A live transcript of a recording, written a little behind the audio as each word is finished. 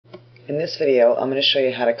In this video, I'm going to show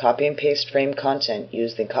you how to copy and paste frame content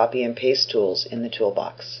using the copy and paste tools in the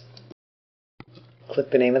toolbox.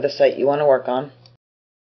 Click the name of the site you want to work on.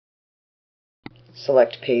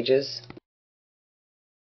 Select Pages.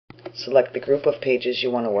 Select the group of pages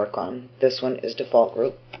you want to work on. This one is default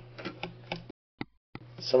group.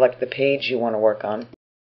 Select the page you want to work on.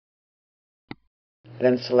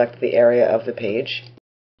 Then select the area of the page,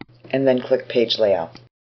 and then click Page Layout.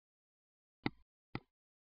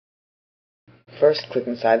 First, click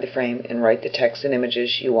inside the frame and write the text and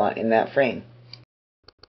images you want in that frame.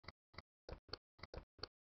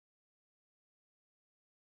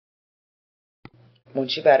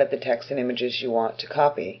 Once you've added the text and images you want to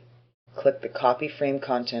copy, click the Copy Frame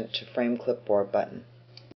Content to Frame Clipboard button.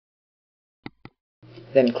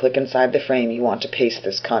 Then click inside the frame you want to paste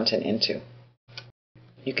this content into.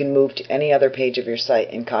 You can move to any other page of your site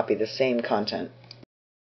and copy the same content.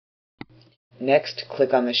 Next,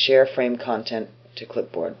 click on the Share Frame Content to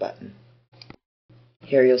Clipboard button.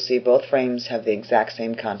 Here you'll see both frames have the exact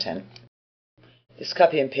same content. This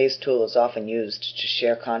copy and paste tool is often used to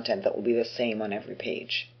share content that will be the same on every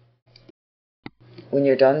page. When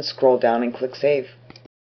you're done, scroll down and click Save.